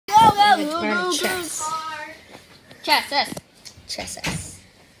Learn chess. Chess. Chess.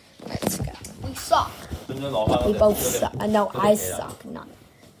 Let's go. We suck. We both suck. No, I suck. Not.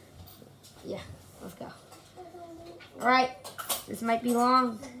 Yeah, let's go. Alright. This might be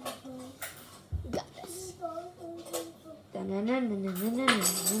long. We got this. I'm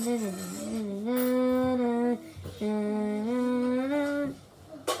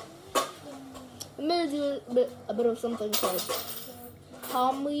gonna do a bit of something called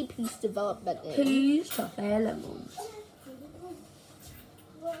Calmly Peace Development. Peace development.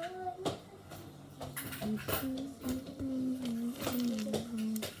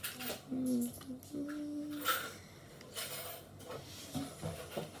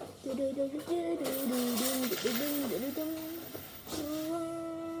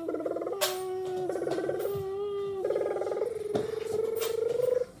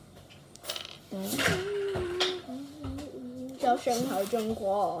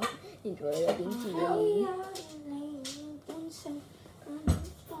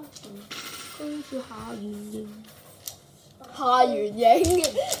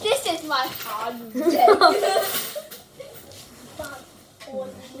 This is my 哈语言。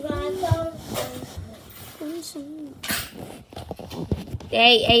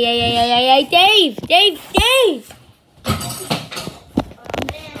Hey, Dave!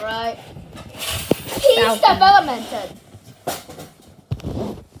 Right. Peace development.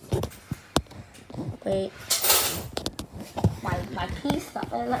 Wait. My piece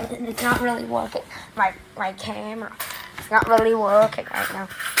development is not really working. My camera. It's not really working right now.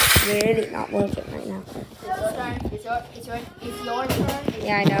 Really not working right now. It's your turn. It's your turn.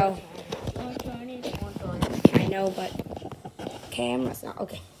 Yeah, I know. Your turn. It's your turn. I know, but camera's not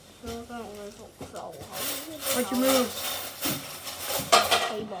okay. What'd you move?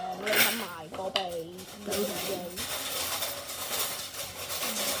 希望你肯埋個鼻，俾條脷。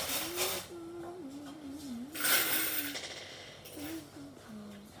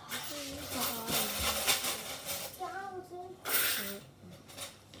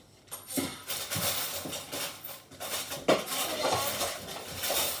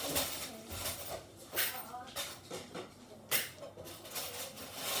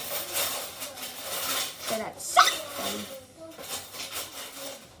So that sucks, buddy.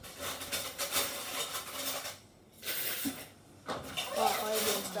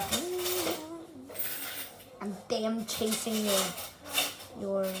 I'm damn chasing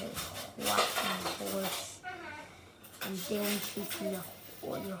your horse. I'm damn chasing your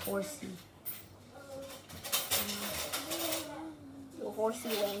horsey. Your horsey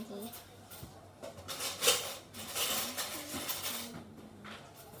lanky.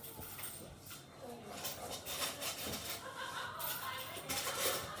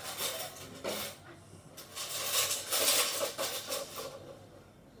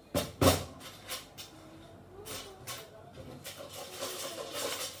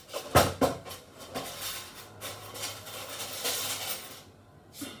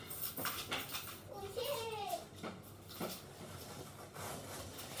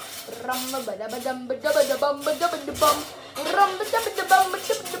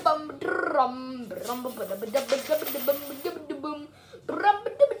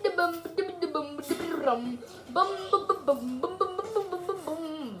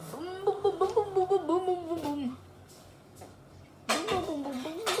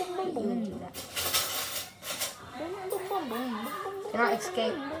 Cannot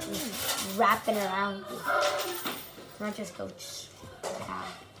escape wrapping around you. Cannot just go down.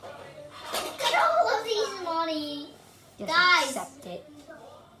 Look at all of these money. Just Guys. accept it.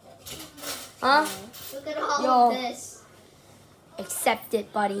 Huh? Look at all Yo. of this. Accept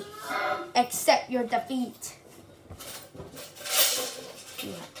it, buddy. Accept your defeat.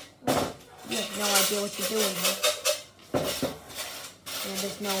 You have no idea what you're doing, huh? And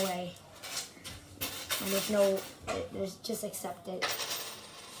there's no way. And there's just accept it.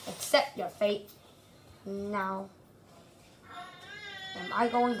 Accept your fate. Now. Am I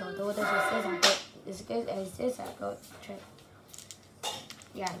going to do this? Is this a good trick?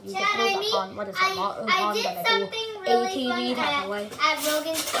 Yeah, you Chad, can I do mean, the on. What is I it? did something really ATV fun type of way. at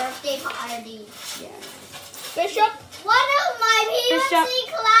Rogan's birthday party. Yeah. Bishop. One of my Bishop. PMC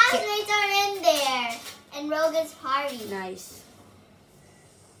classmates are in there. And Rogan's party. Nice.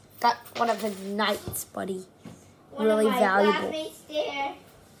 Got one of his knights, buddy. One Really of my valuable. classmates there.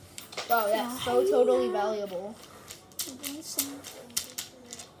 Wow, that's so totally valuable.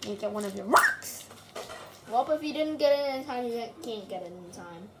 You get one of your rocks. Well, if you didn't get it in time, you can't get it in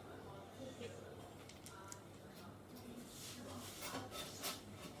time.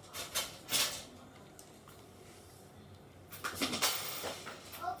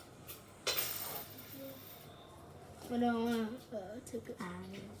 I don't want to take it.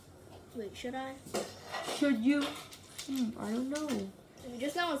 Wait, should I? Should you? I don't know.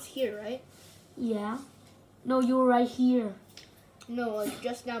 Just now it's here, right? Yeah. No, you were right here. No, like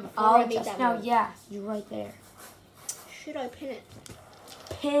just now before I made just that now, move. yeah. You're right there. Should I pin it?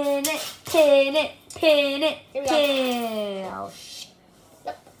 Pin it, pin it, pin it, Here we go. pin. Oh, shit.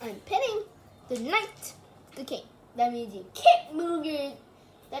 Yep, I'm pinning the knight, the king. That means you can't move your.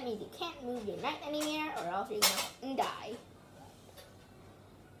 That means you can't move your knight anywhere, or else you're gonna die.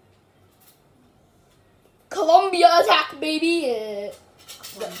 Columbia attack, baby!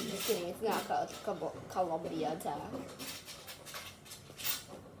 No, just kidding. It's not called Columbia attack.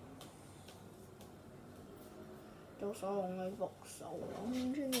 Cho số người vọt sầu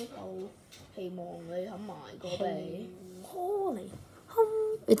lắm chứ người tàu thì mọi người không mãi có bề. Holy.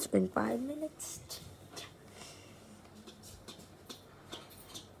 It's been 5 minutes.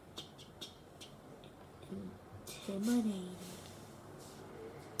 Intimidating.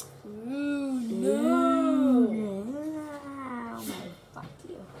 No! Oh my, fuck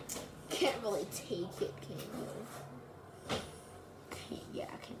you. Can't really take it, can you? Yeah,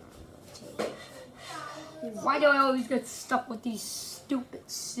 I can't really take it. Why do I always get stuck with these stupid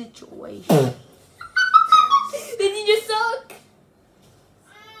situations? Did you just suck?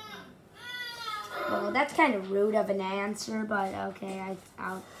 Well, that's kind of rude of an answer, but okay,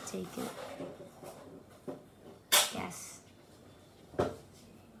 I'll take it. Guess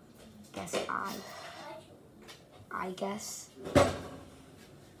I guess.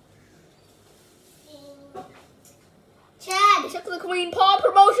 Chad! Except for the Queen Paw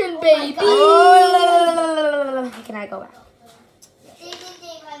promotion, baby! Can I go back? Dave,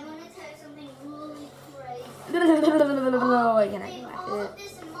 I want to tell you something really crazy. Can I go Dave, back? all of this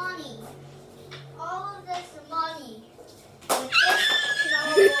money, with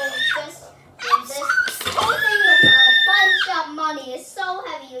this whole thing with a bunch of money is so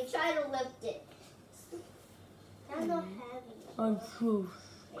heavy. You try to lift it. That's not heavy. I'm so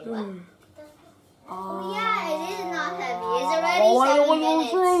scared. Oh yeah, it is not heavy. It's already 7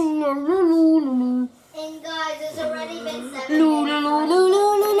 minutes. And guys, it's already been 7 minutes.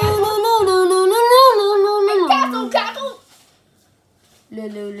 Castle!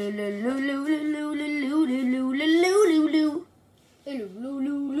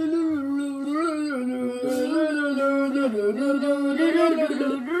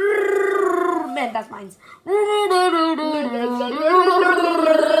 Man, that's mine.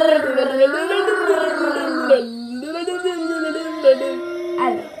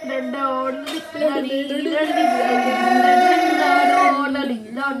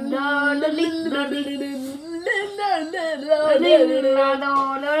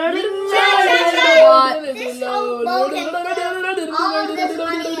 This whole boat and all of this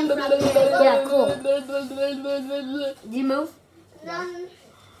money in from here. Yeah, cool. Did you move? None.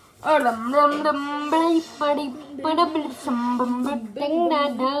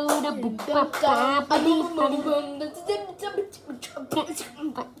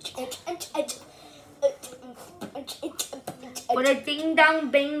 But a ding dong,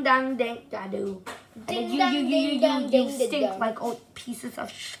 bing dong, ding da do. Ding dong, ding dong, You ding stink dong. like old pieces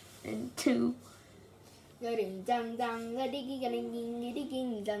of shit too. Zing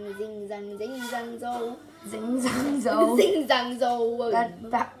zang zo. Zing zang zo. Zing zang zo.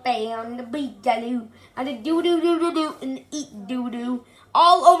 That band, the beat da do, and the do do do do do, and the eat doo doo.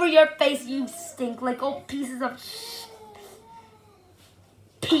 All over your face, you stink like old pieces of shit.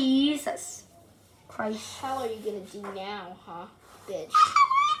 Pieces. Christ. How are you gonna do now, huh, bitch?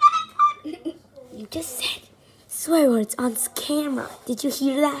 You just said swear words on camera. Did you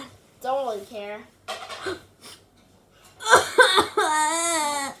hear that? Don't really care.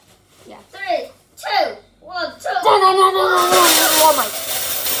 Yeah. 3, 2, 1, 2. Oh my.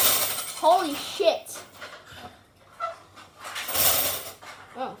 Holy shit.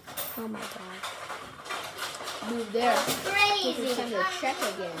 Oh, Oh my god. move there. Crazy. It's time to check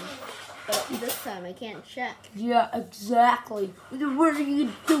again. But this time I can't check. Yeah, exactly. What are you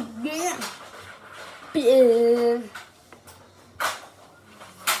doing now? Big.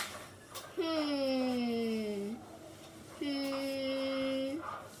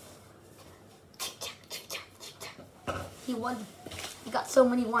 He won. He got so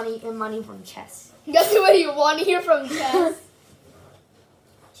many money from chess. Guess what you want to hear from chess?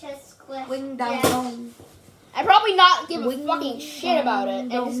 Chest clip. Wing down Yes. dong. I probably not give a Wing fucking shit about it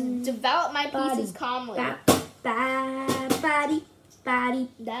and dong just develop my pieces body. calmly. Ba ba body body.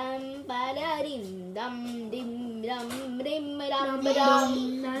 Dum ba da dim dum dim dum dim dum Dum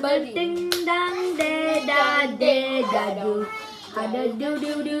dum dum ding dong da da da da do. And a do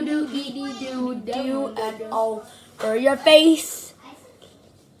and over your face.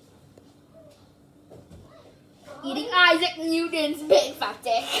 Eating Isaac Newton's big fat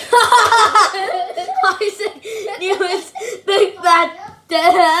dick. Isaac Newton's big fat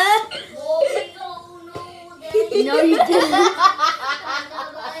dick. No, you didn't.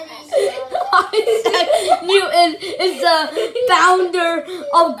 Isaac Newton is the founder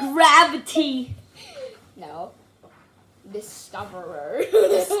of gravity. No. Discoverer.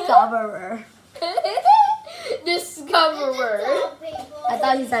 Discoverer. Discoverer. I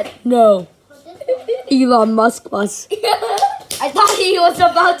thought he said no. Elon Musk was. I thought he was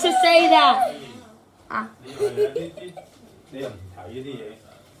about to say that. Yeah,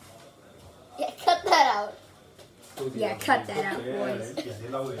 cut that out. Yeah, cut that out, boys.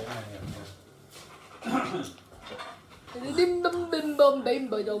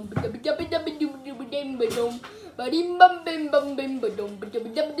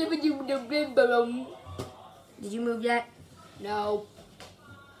 Did you move yet? No.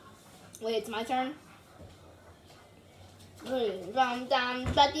 Wait, it's my turn? Did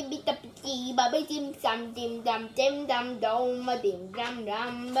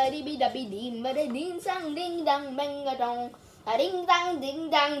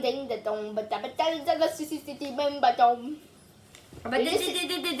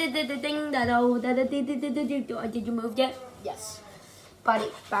you move yet? Yes. What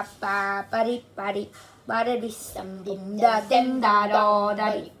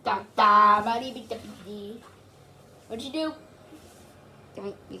What'd you do?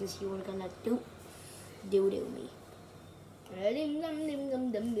 Because you were gonna do me. Now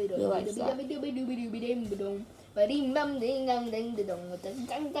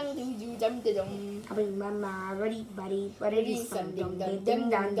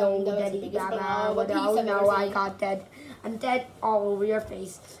I got dead. I'm dead all over your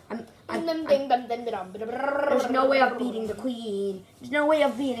face. There's no way of beating the queen. There's no way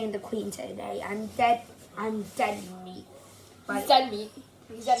of beating the queen today. I'm dead. I'm dead meat. He's dead meat.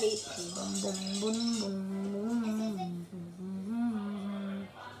 He's dead meat.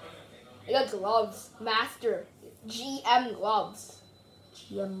 I got gloves. Master. GM gloves.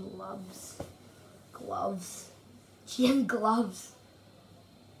 GM gloves. Gloves. GM gloves.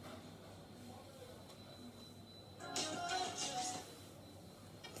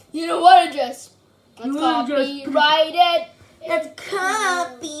 You know what? Let's copyright it. Let's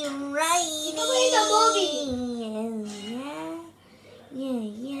copyright it. It's a movie.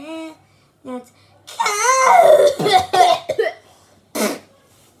 Yeah. Let's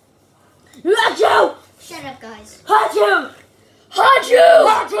Hachu! Shut up, guys. Hachu! Hachu!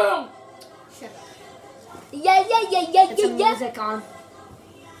 Hachu! Shut up. Yeah. Put some music on.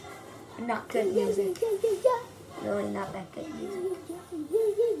 Not good music. Really not that good music.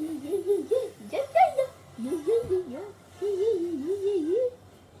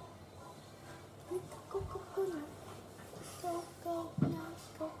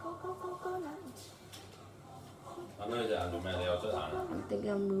 I'm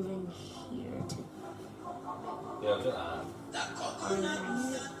thinking I'm moving here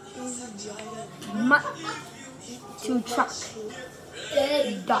to truck.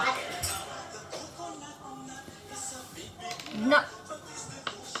 Duck. No.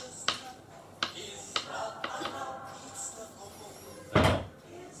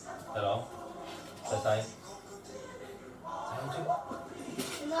 Hello. Say.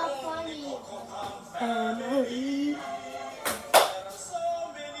 It's not funny. Emily.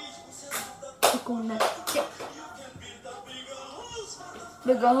 Coconut chip.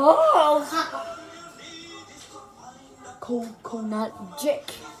 Big holes. Coconut chick.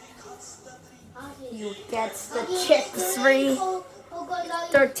 You get the chick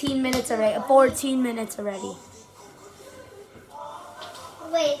 13 minutes already. 14 minutes already.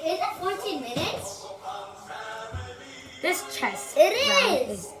 Wait, is it 14 minutes? This chess It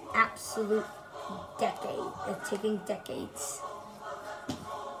round is. is absolute decade. It's taking decades.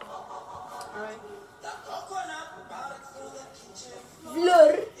 Alright.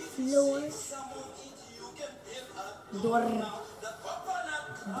 Flor. Dor.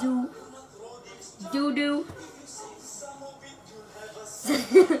 Do.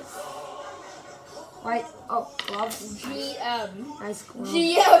 White. Oh, gloves. GM. Nice gloves.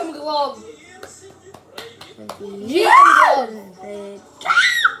 GM glove.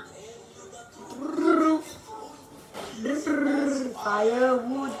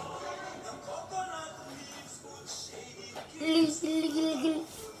 Firewood.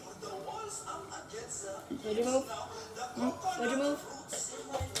 Where'd you move? Where'd you move?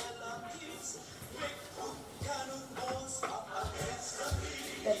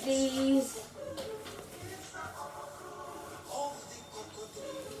 Get these.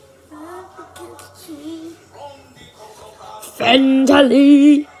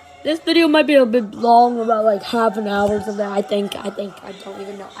 Fentally. This video might be a bit long, about like half an hour or something. I think. I don't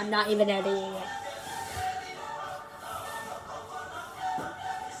even know. I'm not even editing it.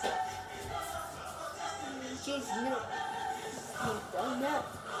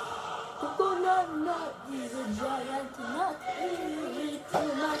 Coconut nut is a giant nut.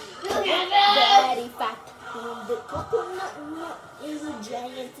 Very fat. The coconut nut is a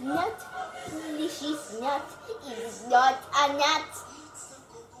giant nut. Delicious nut is not a nut.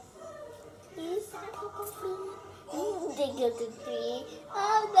 It's a coconut tree. The coconut tree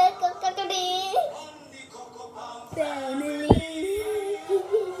of the coconut tree. Family.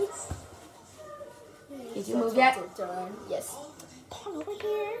 Did you move yet? Yes. Come over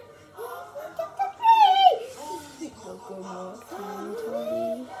here.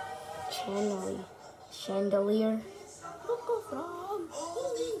 Chandelier.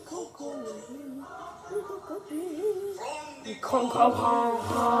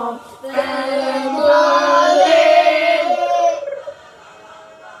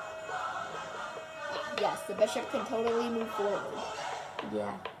 Yes, the bishop can totally move forward.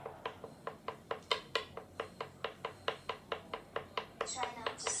 Yeah.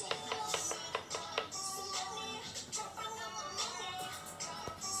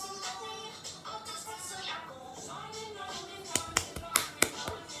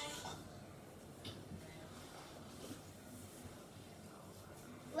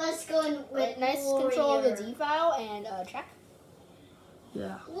 Let's go in with Nice control of the D file and check.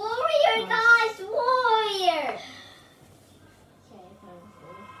 Yeah. Warrior, guys, warrior.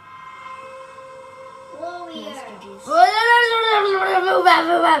 Warrior.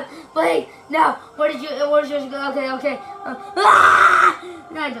 Move out. Wait, no. What did you? Okay.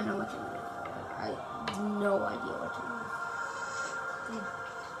 No, I don't know what to do. I have no idea what to do.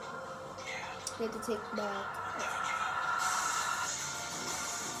 You have to take back.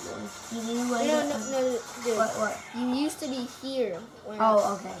 No. Dude. What? You used to be here.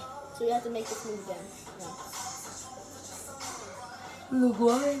 Oh, okay. So you have to make this move then. Look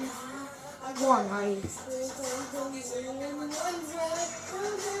what? Nice.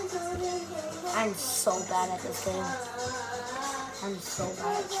 I'm so bad at this game. I'm so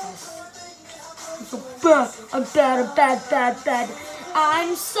bad at chess. I'm so bad. I'm bad.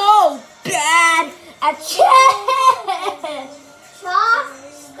 I'm so bad at chess.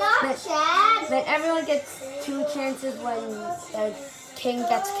 Stop, Chad. Then everyone gets 2 chances when the king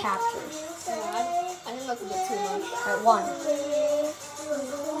gets captured. I think that's a bit too much. At 1.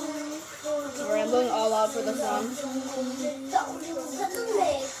 Alright, I'm going all out for this one.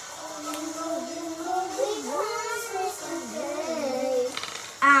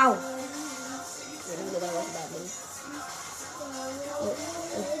 Ow.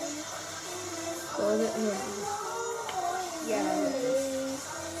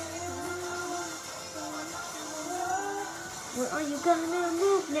 Where are you gonna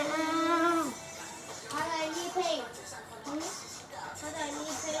move now? How do I need paint? How do I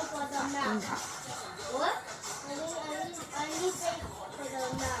need paint for the map? What? I need paint for the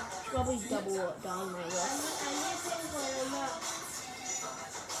map. Probably double down, I guess. I need paint for the map.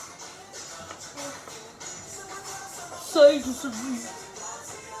 Say to me.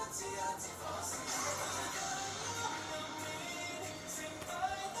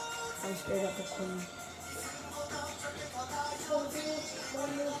 I'm straight up the queen.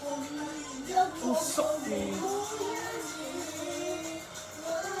 You suck, man.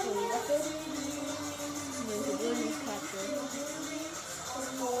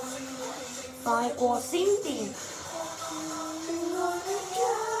 Phải có xin tiền.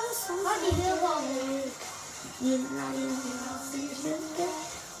 Có gì đưa vào Nhìn lại xin chết kết.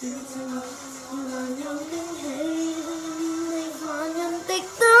 Nhìn là nhau đến hay. Này hoa nhân tích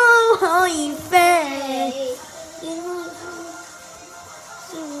tấu hơi phê.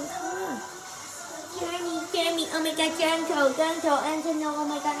 Jamie, oh my god, Janko, Antonio, oh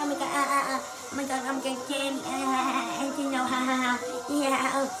my god, oh my god, oh my god, Jamie, Antonio, ha,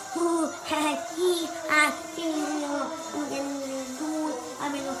 yeah,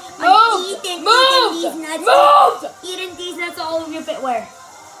 eating these nuts all over your footwear.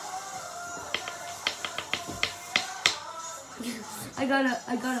 I got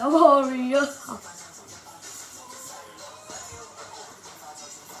a warrior.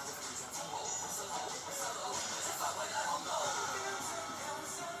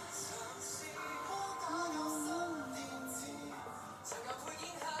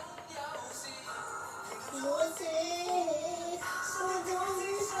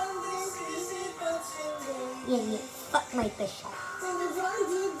 Yeah, fuck my bishop. Take my hands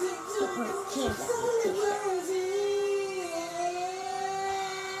off my bishop.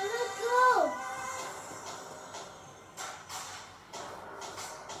 Let's go.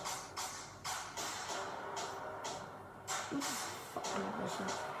 Fuck my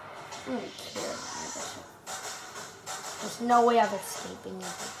bishop. I don't care about my bishop. There's no way of escaping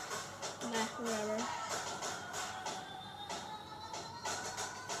it. Nah, whatever.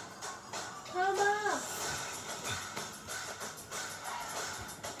 Come on.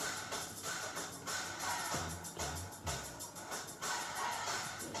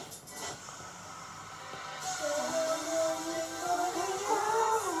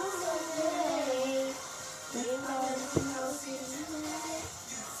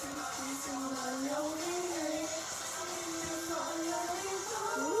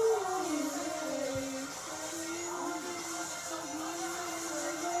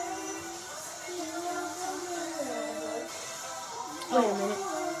 Wait a minute.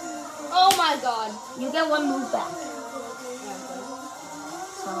 Oh my god. You get one move back.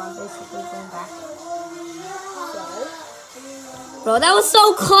 So I'm basically going back. So, Bro, that was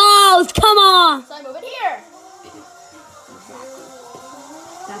so close! Come on! so I move it here. Exactly.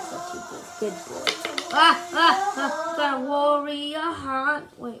 That's what you do. Good boy. Got a warrior heart.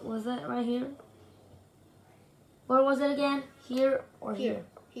 Wait, was that right here? Where was it again? Here or here?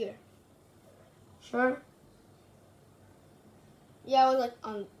 Here. Sure? Yeah, I was like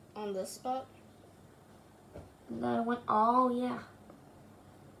on this spot. And then I went, oh yeah.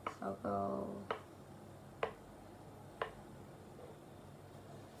 So I'll go.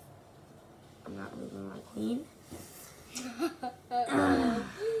 I'm not moving my queen.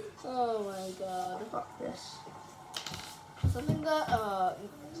 Oh my god. Fuck this. Something that a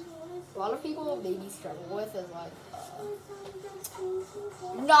lot of people maybe struggle with is like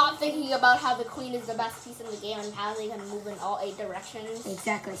not thinking about how the queen is the best piece in the game and how they can move in all 8 directions.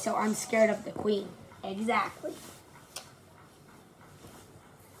 Exactly. So I'm scared of the queen. Exactly.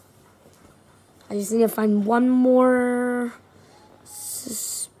 I just need to find one more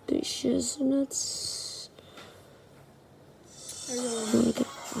suspicious nuts. I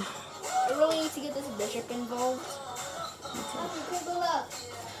really need to get this bishop involved. People up.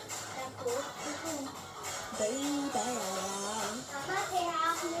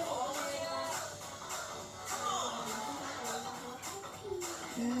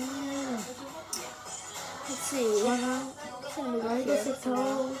 Let's see. I guess it's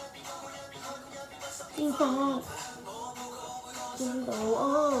all. Ding dong. Ding dong.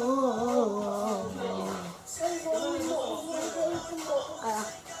 Oh.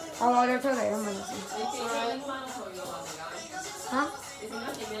 How long did it take? Huh?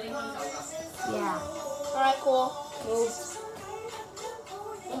 Yeah. Alright, cool. Move.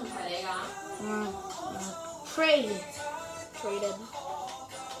 Trade. Traded.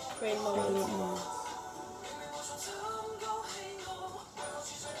 Trade mode.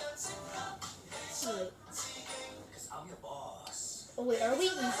 Wait. Oh wait, are we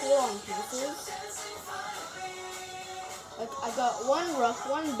equal on pieces? Like, I got 1 rook,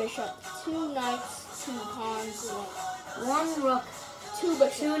 1 bishop, 2 knights, 2 pawns, 1 rook, 2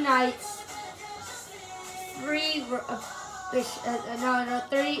 bishops. 2 knights, 3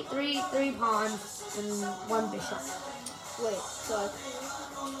 three pawns, and 1 bishop. Wait, so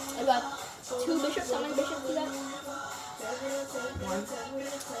I got 2 bishops. How many bishops do that? 1.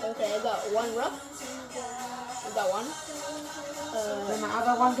 Okay, I got 1 rook. I got 1. Then my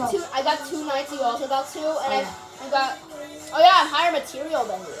other one go. 2. I got 2 knights. You also got 2, and I got. Oh yeah, I'm higher material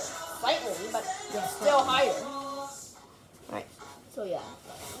than you, slightly, but Yes, still higher. Right. So yeah,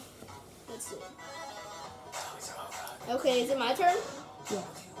 let's see. Okay, is it my turn? Yeah.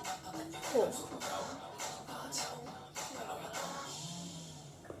 Cool.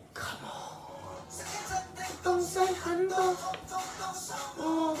 Don't say hello.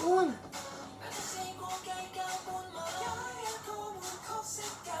 Oh, one.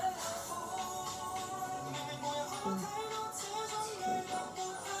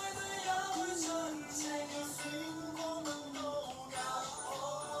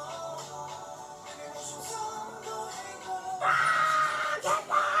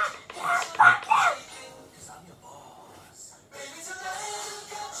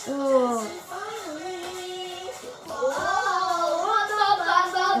 Oh.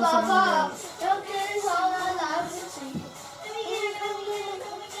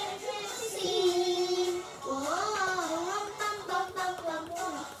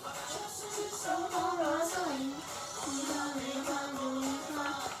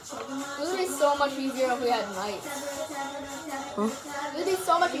 It would be so much easier if we had knights. Huh? It would be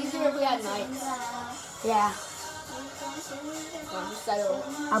so much easier if we had knights. Yeah. Settle.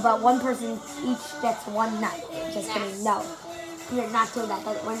 How about one person each gets one nut? Just kidding. No. We're not doing that.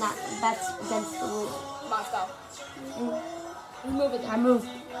 We're not. That's against the rules. Moscow. Mm. Move it. I moved.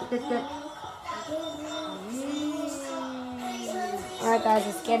 Good, good. Alright guys,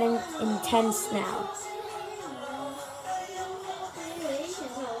 it's getting intense now.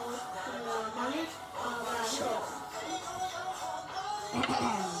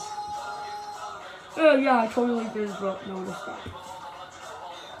 Oh yeah, I totally did notice that.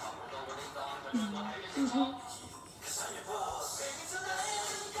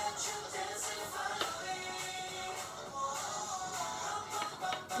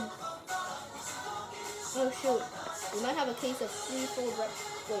 Oh shoot. We might have a case of threefold rep.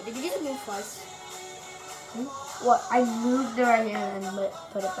 Wait, did you just move twice? What? I moved it right here and then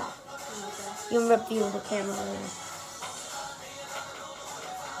put it back. Okay. You'll reveal the camera later.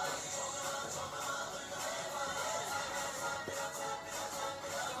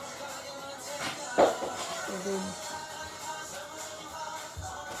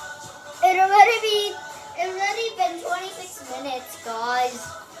 It's already been 26 minutes, guys.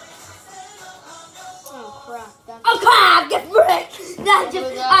 Oh crap. That's Oh crap! Get brick!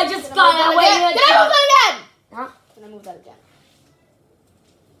 I just got away with Can I move that again? Huh? Can I move that again?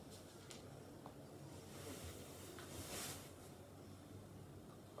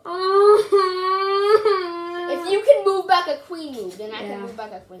 If you can move back a queen move, then I can move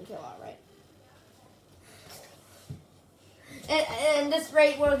back a queen kill, alright? At this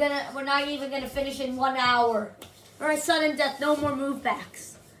rate, we're not even gonna finish in 1 hour. Alright, sudden death, no more move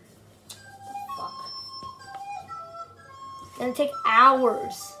backs. Fuck. It's gonna take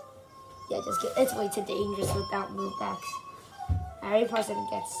hours. Yeah, it's way too dangerous without move backs. Every person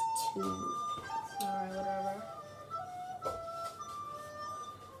gets 2. Alright, whatever.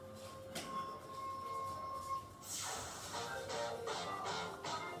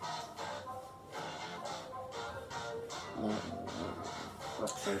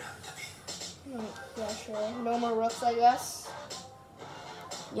 Yeah, sure. No more rooks, I guess.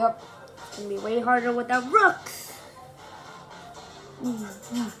 Yup. It's gonna be way harder without rooks.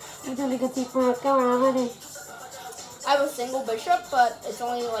 I gotta go take my rook already. I have a single bishop, but it's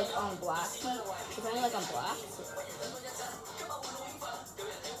only like on black. It's only like on black.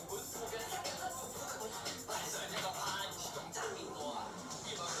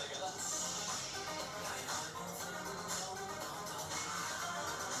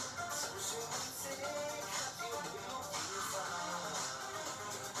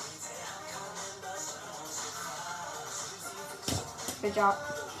 Good job.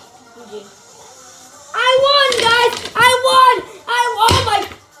 GG. I won, guys! I won! Oh my!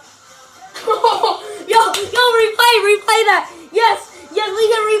 Yo, replay that! Yes, we can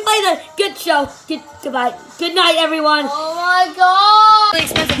replay that. Good show. Goodbye. Good night, everyone. Oh my god! Really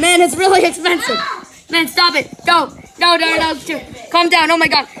expensive, man. It's really expensive. Man, stop it! No. Calm down. Oh my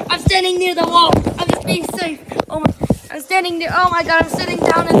god, I'm standing near the wall. I'm just being safe. Oh my, I'm standing near. Oh my god, I'm sitting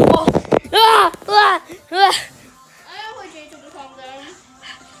down in the wall. Ah! Ah! Ah!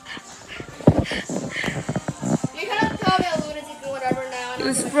 He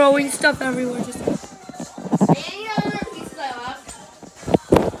was throwing stuff everywhere. Just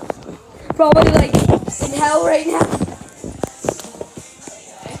probably like in hell right now.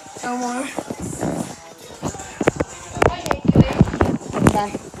 No more. Okay.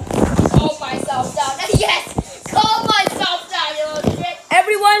 Calm myself down. Yes! Calm myself down, you little shit.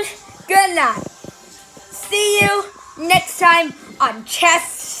 Everyone, good night. See you next time on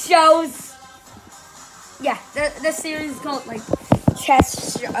Chess Shows. Yeah, the series is called like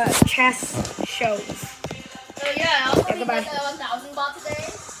Chess Shows. Oh yeah, I also need goodbye. like 1,000 bots a day.